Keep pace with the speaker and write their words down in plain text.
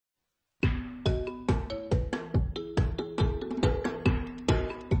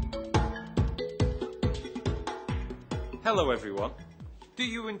Hello everyone. Do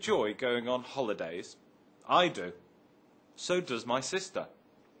you enjoy going on holidays? I do. So does my sister.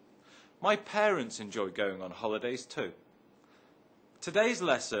 My parents enjoy going on holidays too. Today's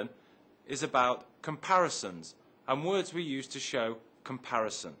lesson is about comparisons and words we use to show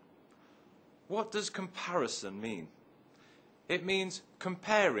comparison. What does comparison mean? It means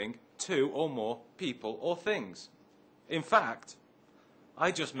comparing two or more people or things. In fact,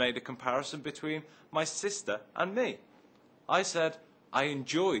 I just made a comparison between my sister and me. I said, I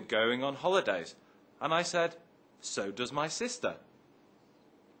enjoyed going on holidays. And I said, so does my sister.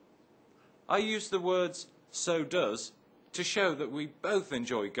 I used the words so does to show that we both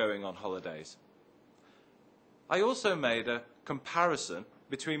enjoy going on holidays. I also made a comparison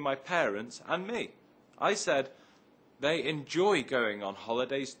between my parents and me. I said, they enjoy going on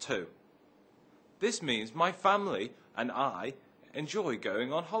holidays too. This means my family and I enjoy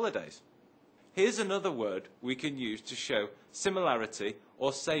going on holidays. Here's another word we can use to show similarity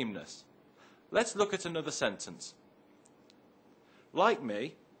or sameness. Let's look at another sentence. Like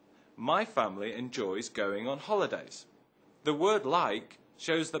me, my family enjoys going on holidays. The word like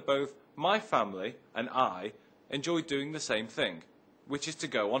shows that both my family and I enjoy doing the same thing, which is to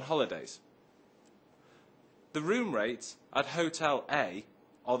go on holidays. The room rates at Hotel A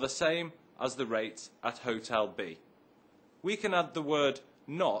are the same as the rates at Hotel B. We can add the word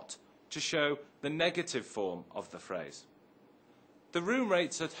not to show the negative form of the phrase. The room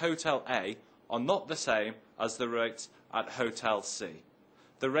rates at Hotel A are not the same as the rates at Hotel C.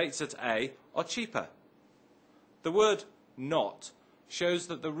 The rates at A are cheaper. The word not shows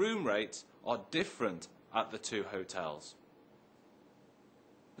that the room rates are different at the two hotels.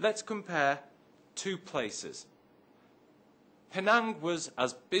 Let's compare two places. Penang was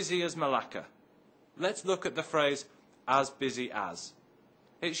as busy as Malacca. Let's look at the phrase as busy as.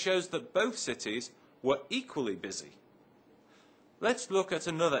 It shows that both cities were equally busy. Let's look at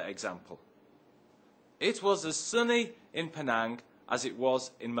another example. It was as sunny in Penang as it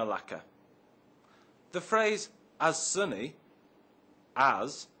was in Malacca. The phrase as sunny,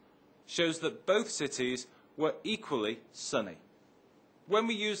 as, shows that both cities were equally sunny. When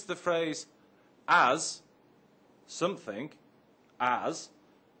we use the phrase as something, as,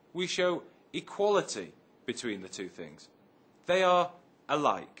 we show equality between the two things. They are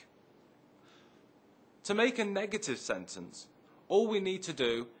alike. To make a negative sentence, all we need to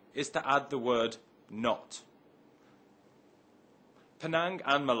do is to add the word not. Penang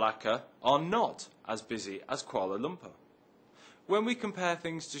and Malacca are not as busy as Kuala Lumpur. When we compare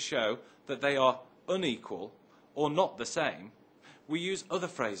things to show that they are unequal or not the same, we use other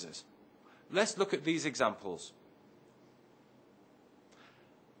phrases. Let's look at these examples.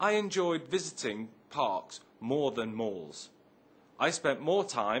 I enjoyed visiting parks more than malls. I spent more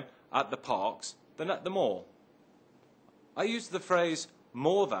time at the parks than at the mall. I used the phrase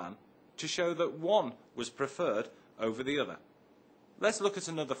more than to show that one was preferred over the other. Let's look at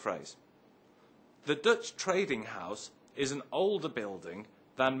another phrase. The Dutch trading house is an older building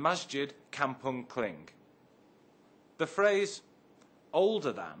than Masjid Kampung Kling. The phrase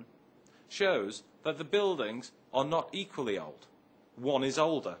older than shows that the buildings are not equally old. One is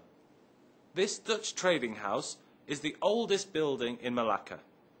older. This Dutch trading house is the oldest building in Malacca.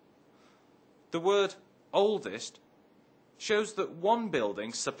 The word oldest shows that one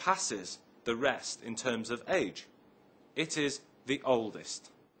building surpasses the rest in terms of age. It is the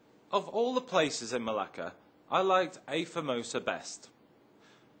oldest. Of all the places in Malacca, I liked A Formosa best.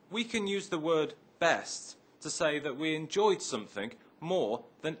 We can use the word best to say that we enjoyed something more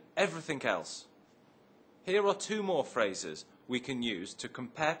than everything else. Here are two more phrases we can use to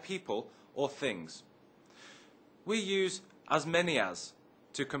compare people or things. We use as many as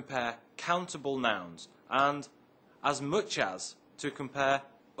to compare countable nouns and as much as to compare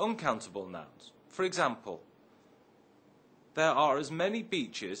uncountable nouns. For example, there are as many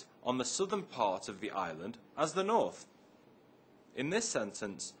beaches on the southern part of the island as the north. In this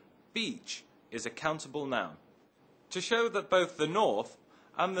sentence, beach is a countable noun. To show that both the north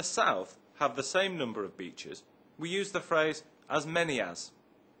and the south have the same number of beaches, we use the phrase as many as.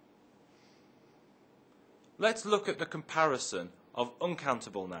 Let's look at the comparison of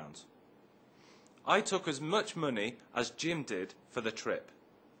uncountable nouns. I took as much money as Jim did for the trip.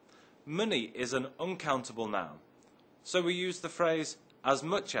 Money is an uncountable noun, so we use the phrase as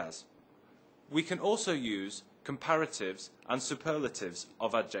much as. We can also use comparatives and superlatives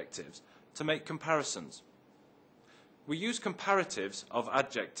of adjectives to make comparisons. We use comparatives of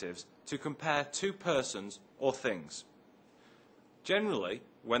adjectives to compare two persons or things. Generally,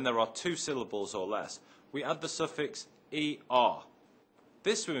 when there are two syllables or less, we add the suffix er.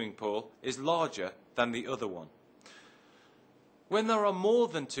 This swimming pool is larger than the other one. When there are more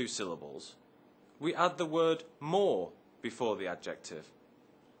than two syllables, we add the word more before the adjective.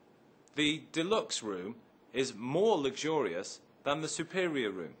 The deluxe room is more luxurious than the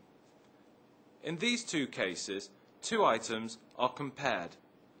superior room. In these two cases, two items are compared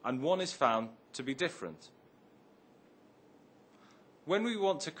and one is found to be different. When we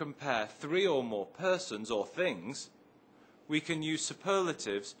want to compare three or more persons or things, we can use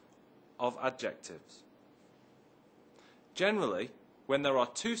superlatives of adjectives. Generally, when there are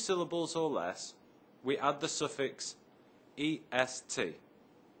two syllables or less, we add the suffix est.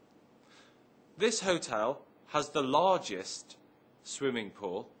 This hotel has the largest swimming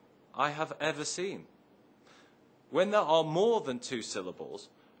pool I have ever seen. When there are more than two syllables,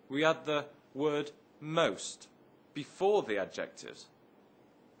 we add the word most before the adjectives.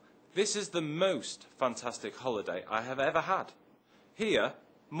 This is the most fantastic holiday I have ever had. Here,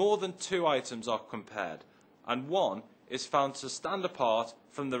 more than two items are compared, and one is found to stand apart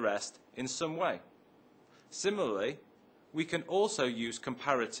from the rest in some way. Similarly, we can also use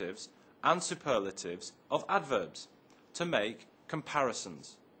comparatives and superlatives of adverbs to make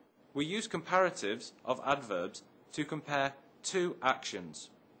comparisons. We use comparatives of adverbs to compare two actions.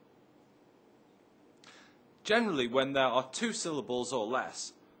 Generally, when there are two syllables or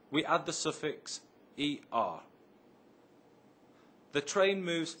less, we add the suffix er. The train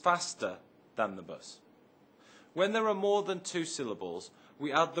moves faster than the bus. When there are more than two syllables,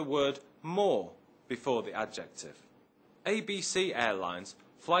 we add the word more before the adjective. ABC Airlines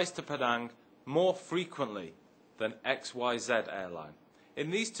flies to Penang more frequently than XYZ Airline. In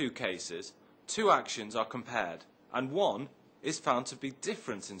these two cases, two actions are compared and one is found to be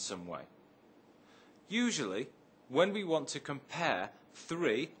different in some way. Usually, when we want to compare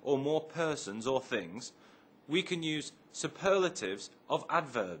three or more persons or things, we can use superlatives of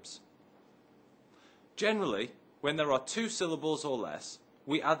adverbs. Generally, when there are two syllables or less,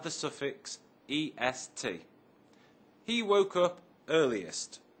 we add the suffix est. He woke up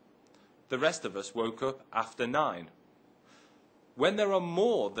earliest. The rest of us woke up after 9. When there are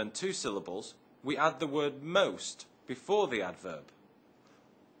more than two syllables, we add the word most before the adverb.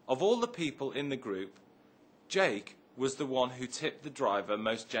 Of all the people in the group, Jake was the one who tipped the driver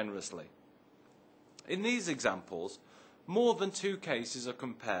most generously. In these examples, more than two cases are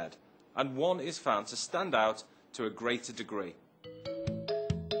compared, and one is found to stand out to a greater degree.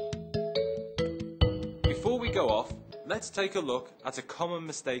 Before we go off, let's take a look at a common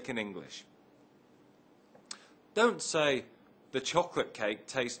mistake in English. Don't say, the chocolate cake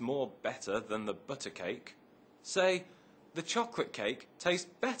tastes more better than the butter cake. Say, the chocolate cake tastes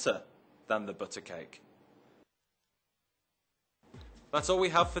better than the butter cake. That's all we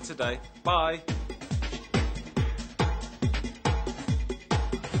have for today. Bye.